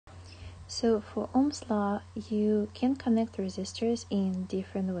So for Ohm's law, you can connect resistors in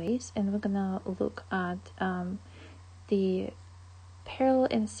different ways, and we're gonna look at the parallel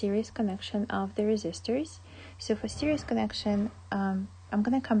and series connection of the resistors. So for series connection, I'm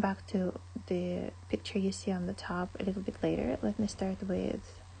gonna come back to the picture you see on the top a little bit later. Let me start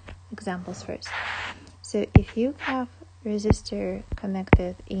with examples first. So if you have resistor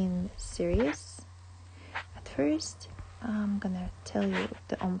connected in series, at first I'm gonna tell you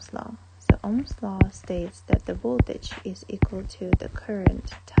the Ohm's law. So Ohm's law states that the voltage is equal to the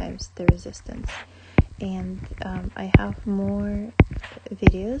current times the resistance. And I have more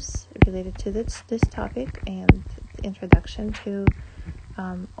videos related to this topic and the introduction to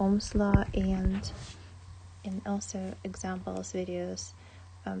Ohm's law and also examples videos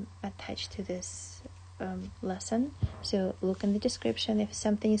attached to this lesson. So look in the description. If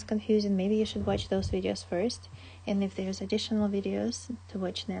something is confusing, maybe you should watch those videos first, and if there's additional videos to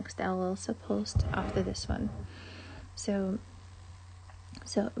watch next, I'll also post after this one. So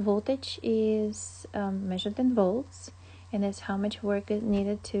voltage is measured in volts, and it's how much work is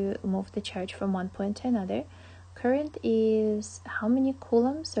needed to move the charge from one point to another. Current is how many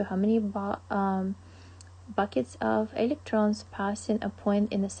coulombs, or how many buckets of electrons passing a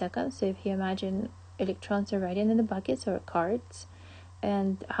point in a second. So if you imagine electrons are riding in the buckets or cards,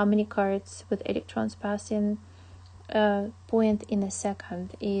 and how many cards with electrons passing a point in a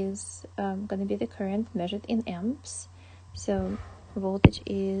second is going to be the current measured in amps. So voltage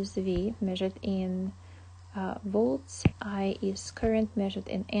is V measured in volts, I is current measured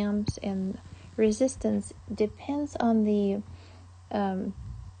in amps, and resistance depends on the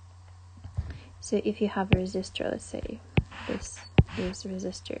so if you have a resistor, let's say this is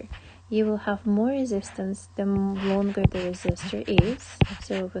resistor, you will have more resistance the longer the resistor is.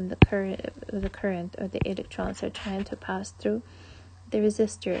 So when the current or the electrons are trying to pass through the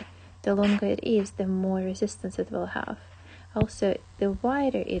resistor, the longer it is, the more resistance it will have. Also, the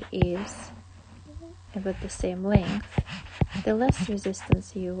wider it is, with the same length, the less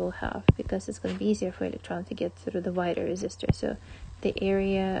resistance you will have, because it's going to be easier for electron to get through the wider resistor. So the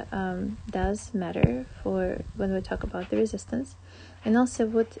area does matter for when we talk about the resistance, and also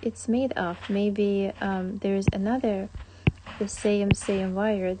what it's made of. Maybe there is another, the same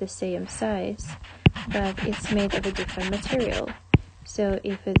wire, the same size, but it's made of a different material. So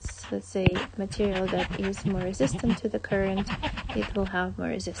if it's, let's say, material that is more resistant to the current, it will have more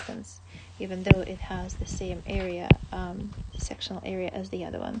resistance, even though it has the same area, sectional area as the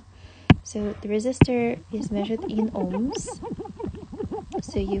other one. So the resistor is measured in ohms.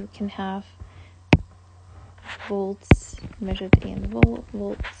 So you can have volts measured in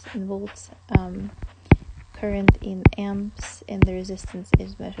volts, current in amps, and the resistance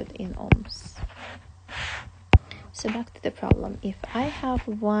is measured in ohms. So back to the problem. If I have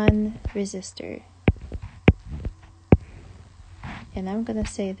one resistor, and I'm gonna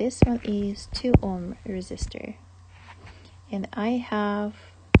say this one is 2 ohm resistor, and I have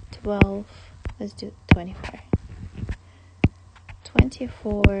 24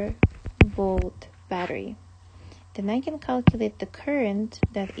 volt battery, then I can calculate the current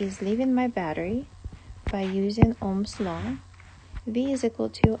that is leaving my battery by using Ohm's law. V is equal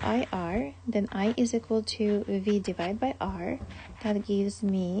to IR, then I is equal to V divided by R. That gives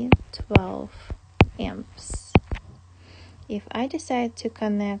me 12 amps. If I decide to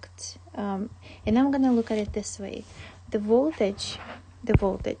connect, and I'm going to look at it this way, the voltage,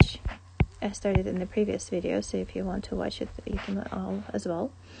 I started in the previous video, so if you want to watch it, you can as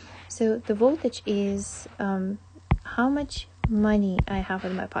well. So the voltage is how much money I have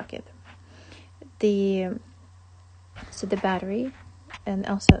in my pocket. So the battery, and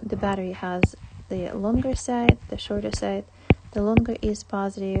also the battery has the longer side, the shorter side. The longer is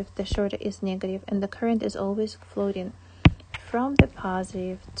positive, the shorter is negative, and the current is always floating from the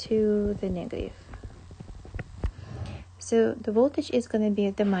positive to the negative. So the voltage is going to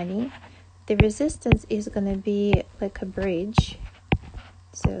be the money. The resistance is going to be like a bridge.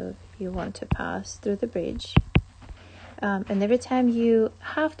 So you want to pass through the bridge. And every time you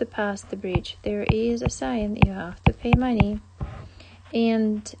have to pass the bridge, there is a sign, you have to pay money.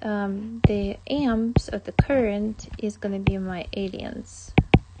 And the amps of the current is going to be my aliens.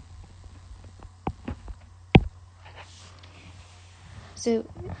 So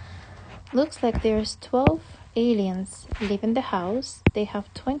looks like there's 12 aliens leaving the house. They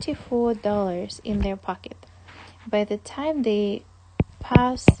have $24 in their pocket. By the time they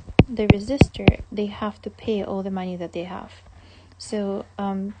pass the resistor, they have to pay all the money that they have. So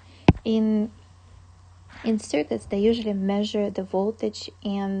in circuits, they usually measure the voltage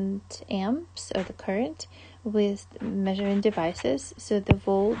and amps, or the current, with measuring devices. So the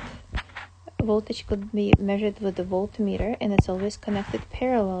volt voltage could be measured with the voltmeter, and it's always connected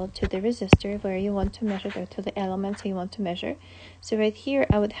parallel to the resistor where you want to measure, or to the elements you want to measure. So right here,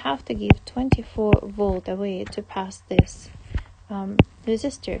 I would have to give 24 volt away to pass this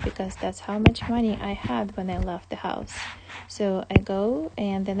resistor, because that's how much money I had when I left the house. So I go,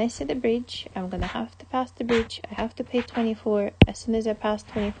 and then I see the bridge. I'm gonna have to pass the bridge. I have to pay 24. As soon as I passed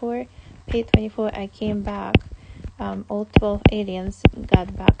 24, paid 24, I came back. All 12 aliens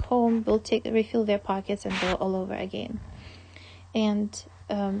got back home, will refill their pockets and go all over again. And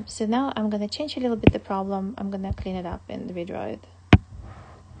so now I'm gonna change a little bit the problem. I'm gonna clean it up and redraw it.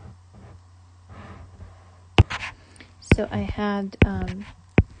 So I had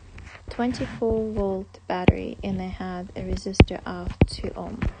 24 volt battery, and I had a resistor of 2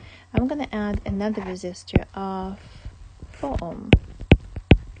 ohm. I'm gonna add another resistor of 4 ohm.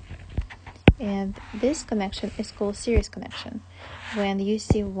 And this connection is called series connection. When you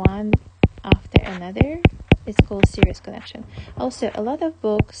see one after another, it's called series connection. Also, a lot of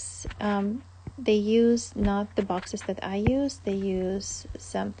books, they use not the boxes that I use. They use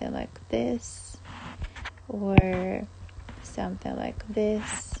something like this or something like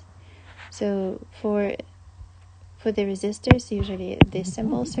this. So for the resistors, usually these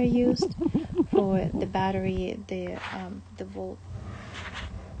symbols are used. For the battery, the volt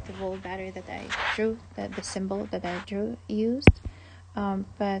battery that I drew, the symbol that I drew used.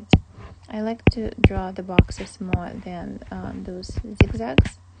 But I like to draw the boxes more than those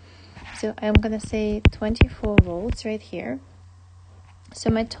zigzags. So I'm gonna say 24 volts right here. So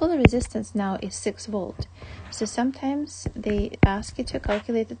my total resistance now is 6 volt. So sometimes they ask you to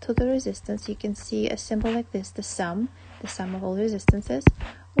calculate the total resistance. You can see a symbol like this, the sum of all resistances,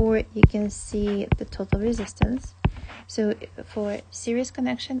 or you can see the total resistance. So for series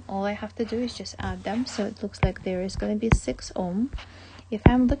connection, all I have to do is just add them. So it looks like there is going to be 6 ohm. If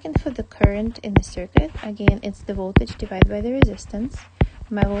I'm looking for the current in the circuit, again, it's the voltage divided by the resistance.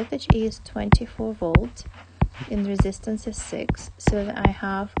 My voltage is 24 volt, and resistance is 6. So I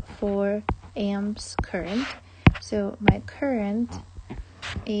have 4 amps current. So my current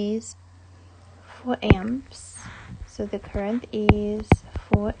is 4 amps. So the current is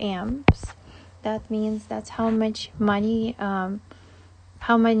 4 amps. That means that's how much money,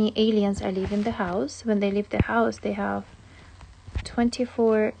 how many aliens are leaving the house. When they leave the house, they have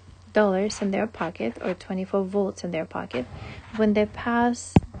 $24 in their pocket, or 24 volts in their pocket. When they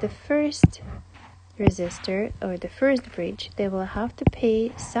pass the first resistor or the first bridge, they will have to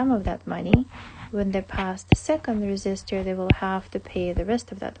pay some of that money. When they pass the second resistor, they will have to pay the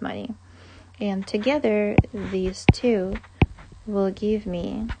rest of that money. And together, these two will give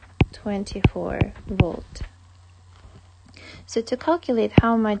me 24 volt. So to calculate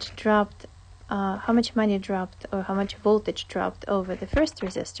how much money dropped, or how much voltage dropped over the first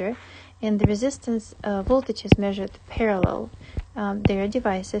resistor, and the resistance voltage is measured parallel. There are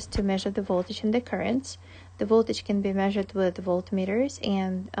devices to measure the voltage and the currents. The voltage can be measured with voltmeters,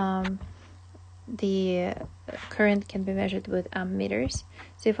 and the current can be measured with ammeters.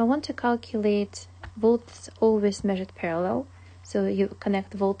 So if I want to calculate volts, always measured parallel. So you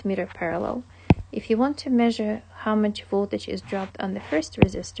connect voltmeter parallel. If you want to measure how much voltage is dropped on the first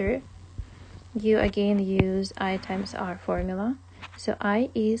resistor, you again use I times R formula. So I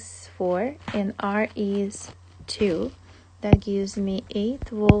is 4 and R is 2. That gives me 8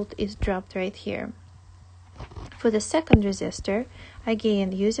 volt is dropped right here. For the second resistor,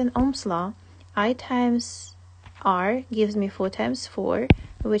 again using Ohm's law, I times R gives me 4 times 4,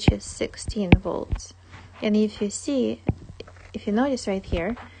 which is 16 volts. And if you notice right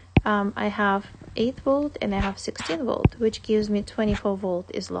here, I have 8 volt and I have 16 volt, which gives me 24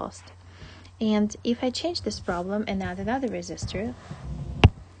 volt is lost. And if I change this problem and add another resistor,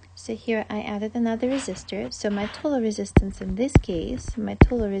 so here I added another resistor, so my total resistance in this case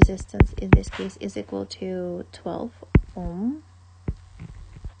is equal to 12 ohm.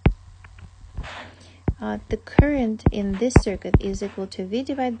 The current in this circuit is equal to V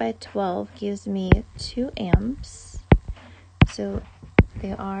divided by 12, gives me 2 amps. So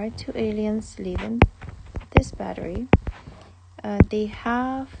there are 2 aliens leaving this battery. They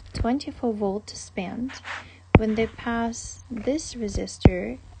have 24 volt to spend. When they pass this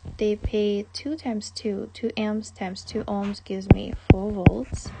resistor, they pay 2 times 2 amps times 2 ohms gives me 4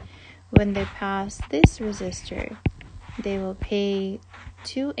 volts. When they pass this resistor, they will pay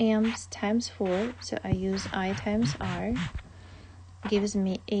 2 amps times 4, so I use I times R, gives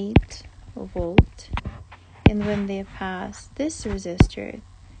me 8 volt. And when they pass this resistor,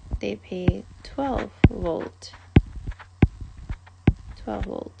 they pay 12 volts.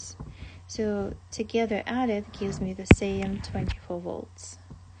 So together added gives me the same 24 volts.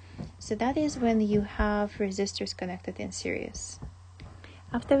 So that is when you have resistors connected in series.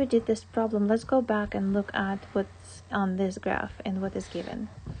 After we did this problem, let's go back and look at what's on this graph and what is given.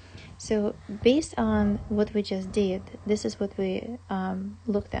 So based on what we just did, this is what we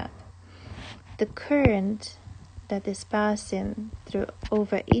looked at. The current that is passing through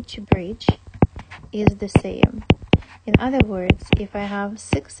over each bridge is the same. In other words, if I have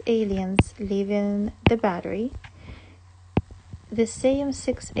 6 aliens leaving the battery, the same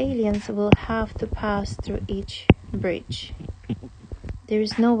 6 aliens will have to pass through each bridge. There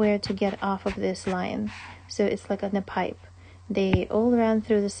is nowhere to get off of this line, so it's like on a pipe. They all run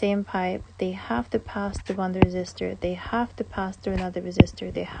through the same pipe. They have to pass through one resistor. They have to pass through another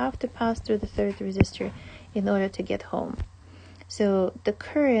resistor. They have to pass through the third resistor in order to get home. So the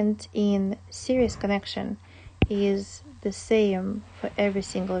current in series connection is the same for every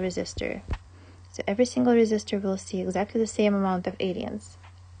single resistor. So every single resistor will see exactly the same amount of aliens.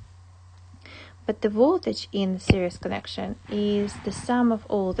 But the voltage in series connection is the sum of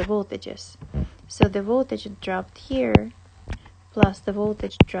all the voltages. So the voltage dropped here, plus the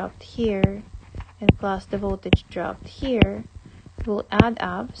voltage dropped here, and plus the voltage dropped here will add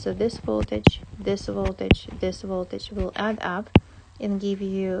up. So this voltage, this voltage, this voltage will add up and give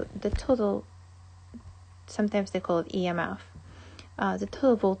you the total, sometimes they call it EMF, the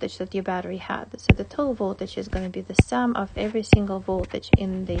total voltage that your battery had. So the total voltage is going to be the sum of every single voltage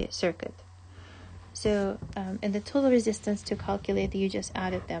in the circuit. So, and the total resistance to calculate, you just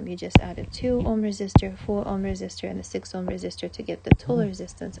added them. You just added 2 ohm resistor, 4 ohm resistor, and a 6 ohm resistor to get the total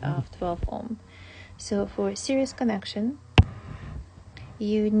resistance of 12 ohm. So for series connection,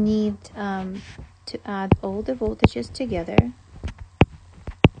 you need to add all the voltages together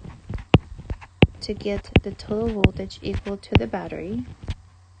to get the total voltage equal to the battery.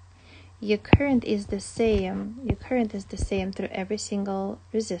 Your current is the same. Your current is the same through every single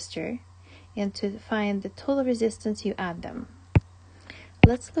resistor. And to find the total resistance, you add them.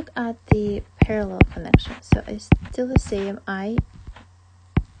 Let's look at the parallel connection. So it's still the same, I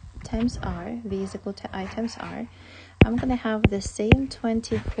times R, V is equal to I times R. I'm going to have the same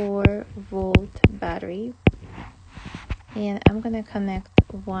 24 volt battery, and I'm going to connect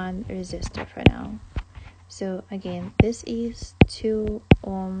one resistor for now. So again, this is 2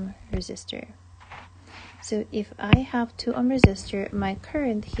 ohm resistor. So if I have 2 ohm resistor, my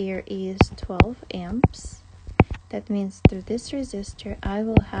current here is 12 amps. That means through this resistor, I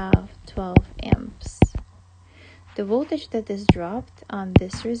will have 12 amps. The voltage that is dropped on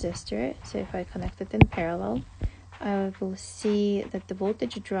this resistor, so if I connect it in parallel, I will see that the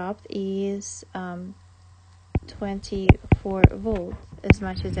voltage dropped is 24 volts, as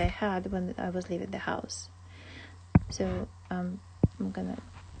much as I had when I was leaving the house. So I'm gonna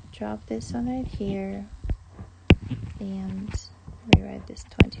drop this one right here and rewrite this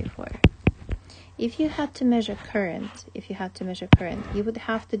 24. If you had to measure current, you would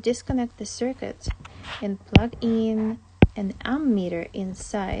have to disconnect the circuit and plug in an ammeter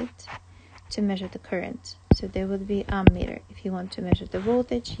inside to measure the current. So there would be ammeter. If you want to measure the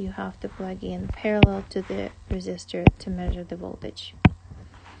voltage, you have to plug in parallel to the resistor to measure the voltage.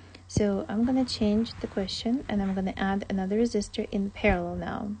 So I'm going to change the question, and I'm going to add another resistor in parallel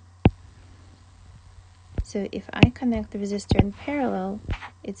now. So if I connect the resistor in parallel,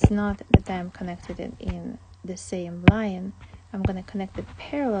 it's not that I'm connected in the same line. I'm going to connect it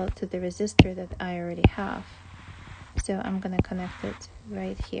parallel to the resistor that I already have. So I'm going to connect it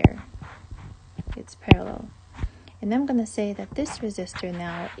right here. It's parallel. And I'm going to say that this resistor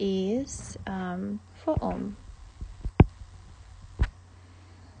now is 4 ohm.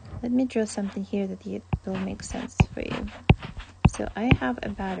 Let me draw something here that will make sense for you. So I have a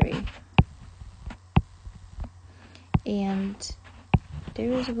battery, and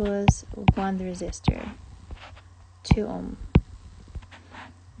there was one resistor, 2 ohm.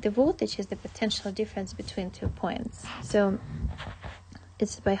 The voltage is the potential difference between 2 points. So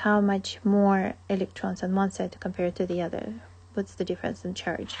it's by how much more electrons on one side to compare to the other. What's the difference in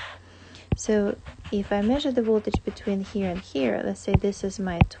charge? So if I measure the voltage between here and here, let's say this is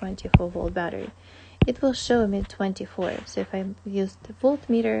my 24 volt battery, it will show me 24. So if I use the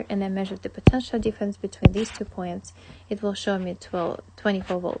voltmeter and I measure the potential difference between these 2 points, it will show me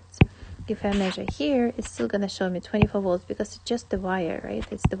 24 volts. If I measure here, it's still going to show me 24 volts because it's just the wire, right?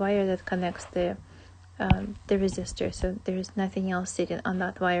 It's the wire that connects the resistor, so there is nothing else sitting on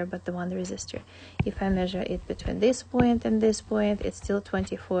that wire but the one resistor. If I measure it between this point and this point, it's still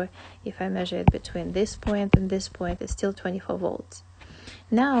 24. If I measure it between this point and this point, it's still 24 volts.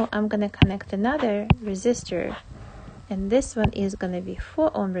 Now I'm going to connect another resistor, and this one is going to be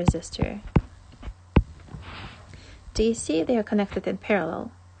 4 ohm resistor. Do you see they are connected in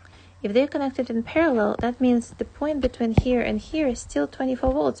parallel? If they're connected in parallel, that means the point between here and here is still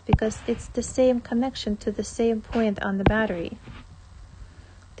 24 volts because it's the same connection to the same point on the battery.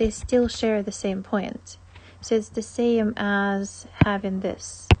 They still share the same point. So it's the same as having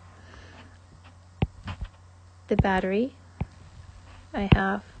this. The battery, I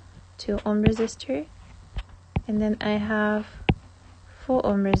have 2 ohm resistor, and then I have 4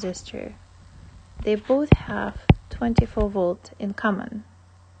 ohm resistor. They both have 24 volt in common.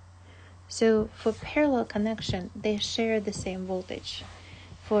 So for parallel connection, they share the same voltage.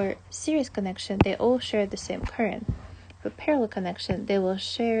 For series connection, they all share the same current. For parallel connection, they will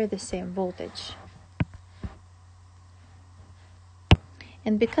share the same voltage.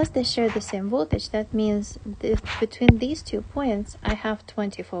 And because they share the same voltage, that means that between these 2 points, I have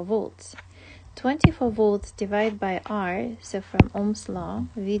 24 volts. 24 volts divided by R, so from Ohm's law,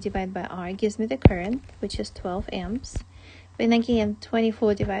 V divided by R gives me the current, which is 12 amps. And again,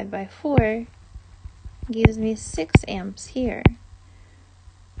 24 divided by 4 gives me 6 amps here.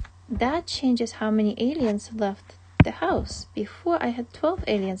 That changes how many aliens left the house. Before I had 12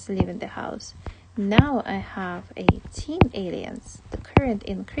 aliens leaving the house. Now I have 18 aliens. The current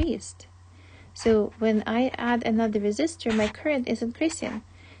increased. So when I add another resistor, my current is increasing.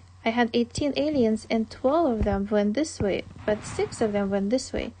 I had 18 aliens and 12 of them went this way, but 6 of them went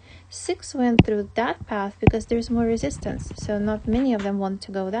this way. 6 went through that path because there's more resistance, so not many of them want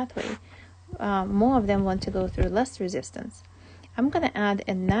to go that way. More of them want to go through less resistance. I'm going to add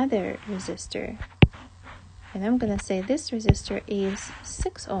another resistor, and I'm going to say this resistor is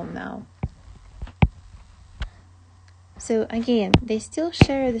 6 ohm now. So again, they still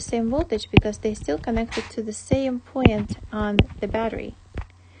share the same voltage because they still connected to the same point on the battery.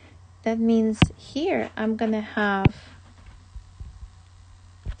 That means here I'm going to have,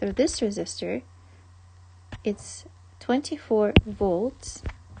 through this resistor, it's 24 volts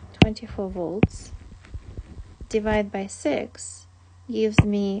divided by 6 gives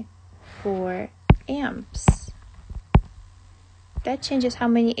me 4 amps. That changes how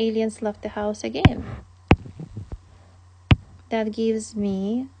many aliens left the house again. That gives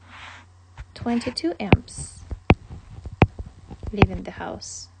me 22 amps leaving the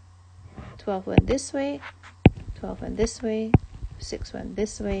house. 12 went this way, 12 went this way, 6 went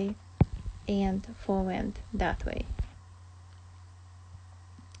this way, and 4 went that way.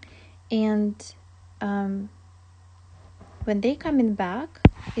 And when they coming back,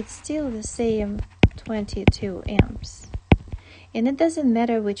 it's still the same 22 amps. And it doesn't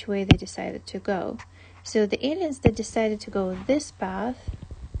matter which way they decided to go. So the aliens that decided to go this path,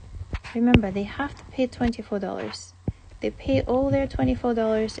 remember, they have to pay $24. They pay all their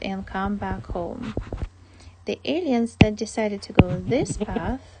 $24 and come back home. The aliens that decided to go this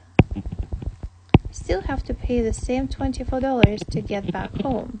path still have to pay the same $24 to get back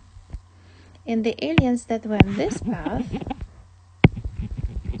home. And the aliens that went this path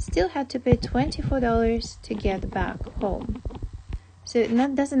still had to pay $24 to get back home. So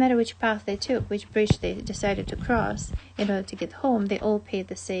it doesn't matter which path they took, which bridge they decided to cross in order to get home, they all paid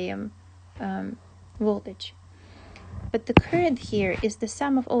the same voltage. But the current here is the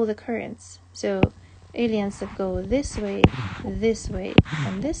sum of all the currents. So aliens that go this way, and this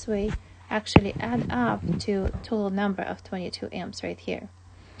way actually add up to a total number of 22 amps right here.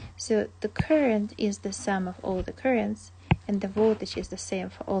 So the current is the sum of all the currents, and the voltage is the same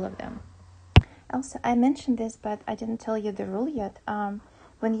for all of them. Also, I mentioned this, but I didn't tell you the rule yet.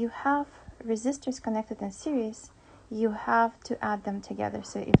 When you have resistors connected in series, you have to add them together.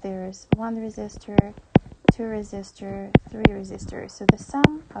 So if there is 1 resistor, 2 resistor, 3 resistors, so the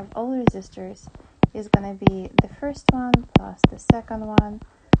sum of all resistors is going to be the first one plus the second one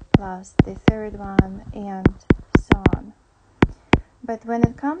plus the third one, and so on. But when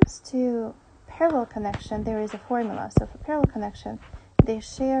it comes to parallel connection, there is a formula. So for parallel connection, they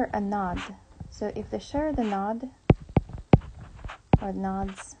share a node. So if they share the node or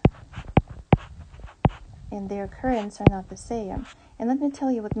nodes and their currents are not the same, and let me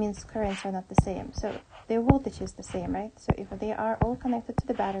tell you what means currents are not the same. So their voltage is the same, right? So if they are all connected to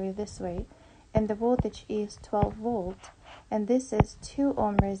the battery this way, and the voltage is 12 volt, and this is 2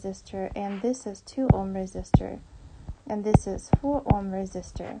 ohm resistor, and this is 2 ohm resistor, and this is 4 ohm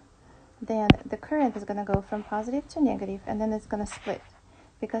resistor, then the current is going to go from positive to negative, and then it's going to split.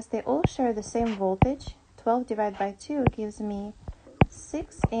 Because they all share the same voltage, 12 divided by 2 gives me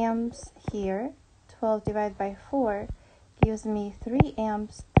 6 amps here. 12 divided by 4 gives me 3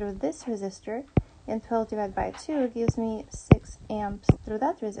 amps through this resistor, and 12 divided by 2 gives me 6 amps through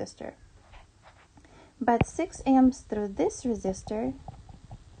that resistor. But 6 amps through this resistor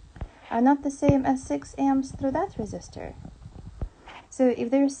are not the same as 6 amps through that resistor. So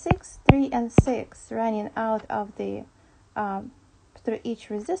if there's 6, 3, and 6 running out of the through each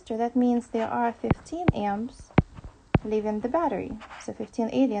resistor, that means there are 15 amps leaving the battery. So 15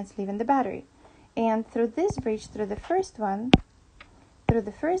 aliens leaving the battery. And through this bridge, through the first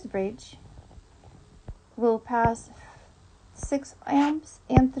bridge, will pass 6 amps,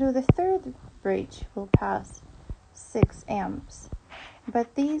 and through the third bridge will pass 6 amps.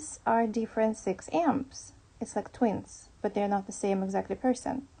 But these are different 6 amps. It's like twins, but they're not the same exactly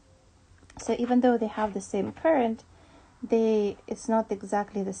person. So even though they have the same current, it's not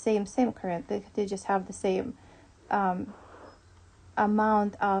exactly the same current. They just have the same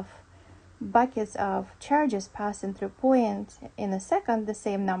amount of buckets of charges passing through point in a second, the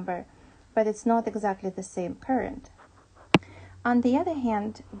same number, but it's not exactly the same current. On the other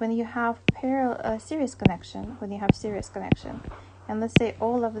hand, when you have series connection, and let's say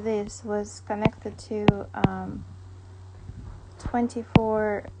all of this was connected to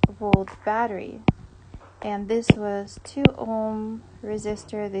 24 volt battery, and this was 2 ohm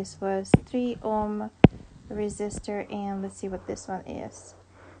resistor, this was 3 ohm resistor, and let's see what this one is.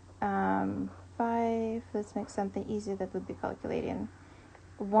 5, let's make something easy that would be calculating.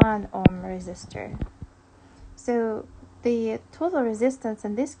 1 ohm resistor. So the total resistance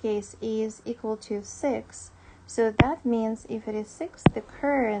in this case is equal to 6. So that means if it is 6, the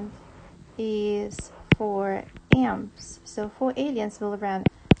current is 4 amps. So 4 aliens will run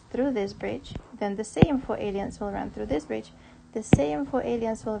through this bridge. Then the same 4 aliens will run through this bridge. The same 4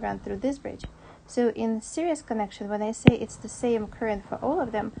 aliens will run through this bridge. So in series connection, when I say it's the same current for all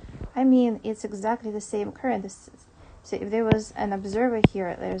of them, I mean it's exactly the same current. So if there was an observer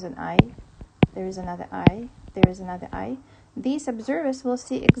here, there's an I, there is another I, there is another I. These observers will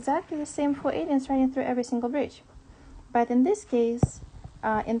see exactly the same 4 aliens running through every single bridge. But in this case,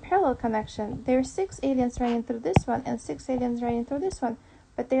 in parallel connection, there are 6 aliens running through this one and 6 aliens running through this one,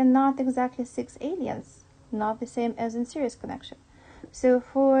 but they're not exactly 6 aliens, not the same as in series connection. So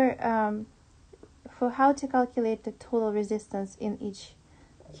for how to calculate the total resistance in each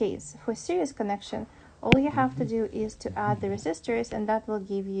case, for series connection, all you have to do is to add the resistors, and that will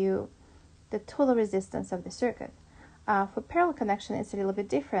give you the total resistance of the circuit. For parallel connection, it's a little bit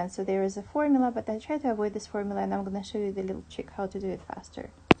different. So there is a formula, but I try to avoid this formula, and I'm going to show you the little trick how to do it faster.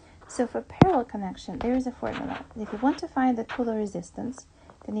 So for parallel connection, there is a formula. If you want to find the total resistance,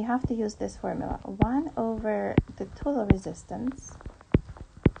 then you have to use this formula. 1 over the total resistance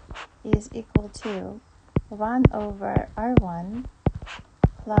is equal to 1 over R1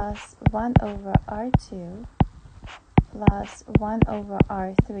 plus 1 over R2 plus 1 over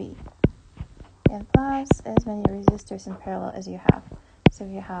R3, and plus as many resistors in parallel as you have. So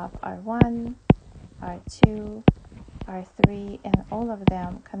you have R1, R2, R3, and all of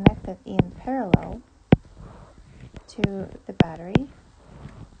them connected in parallel to the battery.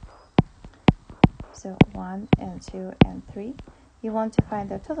 So 1 and 2 and 3. You want to find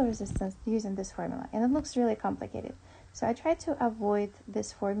the total resistance using this formula, and it looks really complicated. So I try to avoid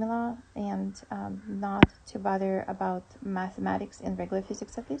this formula and not to bother about mathematics in regular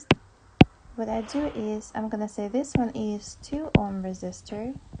physics at least. What I do is I'm going to say this one is 2 ohm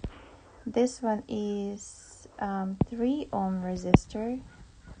resistor, this one is 3 ohm resistor,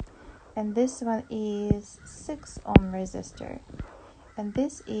 and this one is 6 ohm resistor, and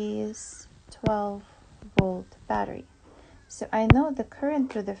this is 12 volt battery. So I know the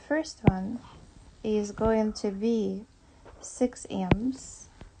current through the first one is going to be 6 amps.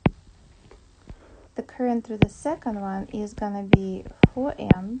 The current through the second one is going to be 4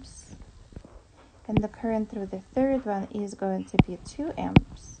 amps. And the current through the third one is going to be 2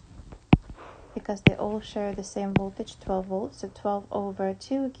 amps. Because they all share the same voltage, 12 volts. So 12 over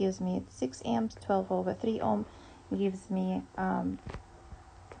 2 gives me 6 amps. 12 over 3 ohm gives me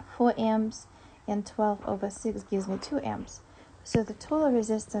 4 amps. And 12 over 6 gives me 2 amps. So the total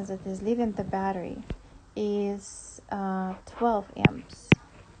resistance that is leaving the battery is 12 amps.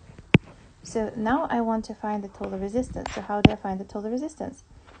 So now I want to find the total resistance. So how do I find the total resistance?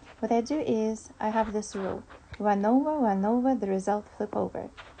 What I do is I have this rule. 1 over, the result flip over.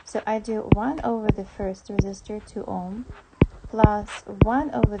 So I do 1 over the first resistor, 2 ohm, plus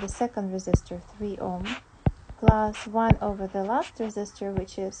 1 over the second resistor, 3 ohm, plus 1 over the last resistor,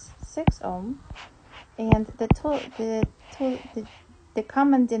 which is 6 ohm, and the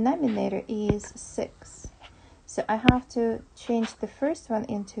common denominator is 6. So I have to change the first one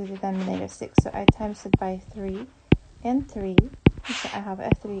into the denominator 6. So I times it by 3 and 3. So I have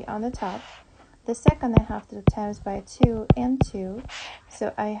a 3 on the top. The second I have to times by 2 and 2.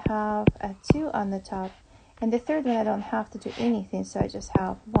 So I have a 2 on the top. And the third one I don't have to do anything, so I just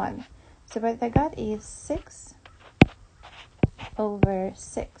have 1. So what I got is 6 over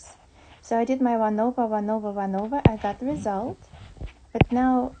 6. So I did my 1 over, 1 over, 1 over. I got the result. But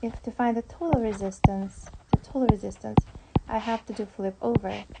now, if to find the total resistance, I have to do flip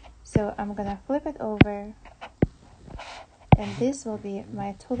over. So I'm gonna flip it over, and this will be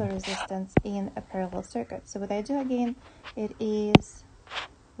my total resistance in a parallel circuit. So what I do again, it is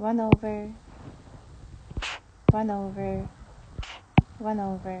 1 over, 1 over, 1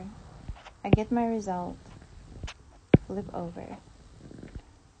 over. I get my result, flip over.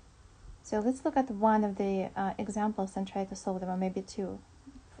 So let's look at one of the examples and try to solve them, or maybe two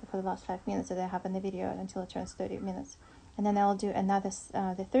for the last 5 minutes that I have in the video until it turns 30 minutes. And then I'll do another,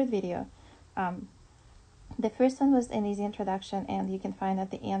 the third video. The first one was an easy introduction, and you can find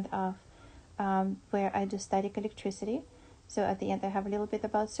at the end of where I do static electricity. So at the end I have a little bit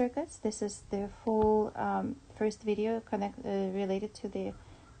about circuits. This is the full first video related to the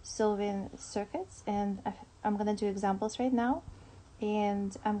solving circuits, and I'm going to do examples right now,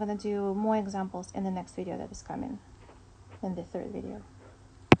 and I'm going to do more examples in the next video that is coming, in the third video.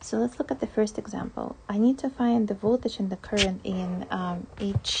 So let's look at the first example. I need to find the voltage and the current in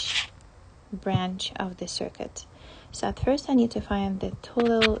each branch of the circuit. So at first I need to find the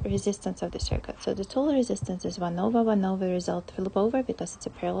total resistance of the circuit. So the total resistance is 1 over, 1 over, result flip over because it's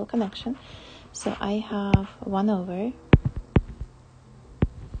a parallel connection. So I have 1 over,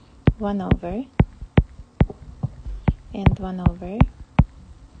 1 over, and 1 over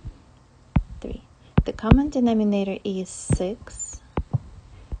 3. The common denominator is 6.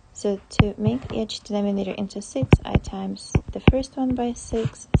 So to make each denominator into 6, I times the first one by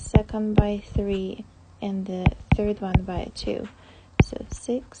 6, second by 3, and the third one by 2. So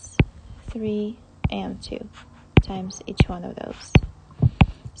 6, 3, and 2 times each one of those.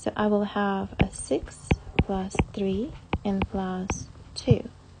 So I will have a 6 plus 3 and plus 2.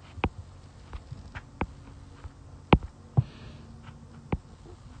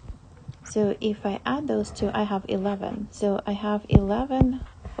 So if I add those two, I have 11. So I have 11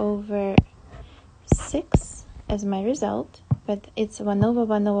 over 6 as my result, but it's 1 over,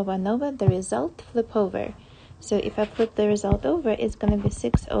 1 over, 1 over, the result flip over. So if I flip the result over, it's going to be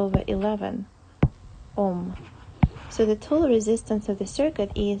 6 over 11 ohm. So the total resistance of the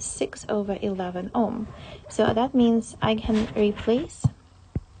circuit is 6 over 11 ohm. So that means I can replace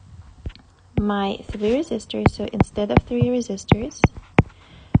my 3 resistors. So instead of 3 resistors,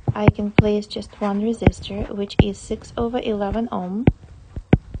 I can place just one resistor, which is 6 over 11 ohm.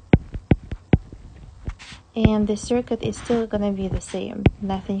 And the circuit is still going to be the same.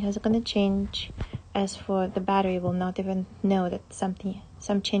 Nothing is going to change. As for the battery, will not even know that some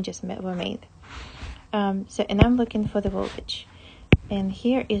changes were made. And I'm looking for the voltage. And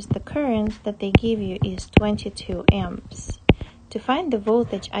here is the current that they give you is 22 amps. To find the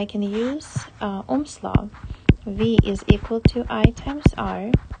voltage, I can use Ohm's law. V is equal to I times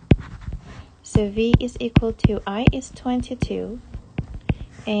R. So V is equal to I is 22.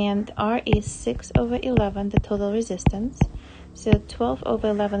 And R is 6 over 11, the total resistance. So 12 over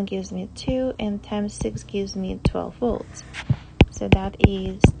 11 gives me 2, and times 6 gives me 12 volts. So that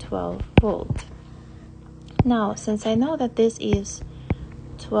is 12 volt. Now, since I know that this is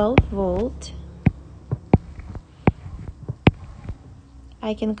 12 volt,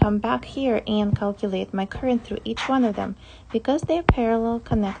 I can come back here and calculate my current through each one of them. Because they're parallel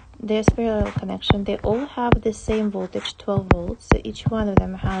connection, they all have the same voltage, 12 volts. So each one of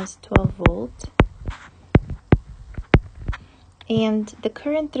them has 12 volts. And the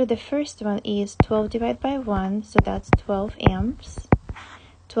current through the first one is 12 divided by 1, so that's 12 amps.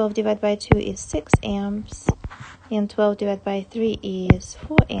 12 divided by 2 is 6 amps. And 12 divided by 3 is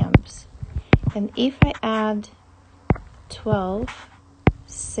 4 amps. And if I add 12,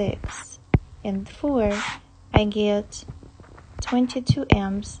 6, and 4, I get 22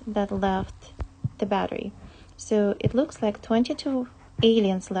 amps that left the battery. So it looks like 22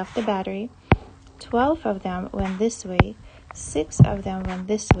 aliens left the battery. 12 of them went this way, 6 of them went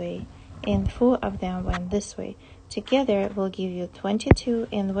this way, and 4 of them went this way. Together will give you 22,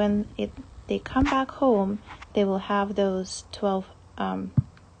 and when they come back home, they will have those 22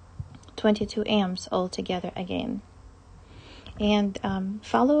 amps all together again. And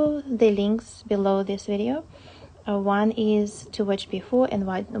follow the links below this video. One is to watch before and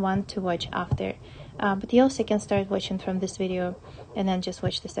one to watch after. But you also can start watching from this video and then just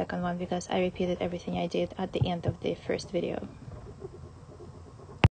watch the second one, because I repeated everything I did at the end of the first video.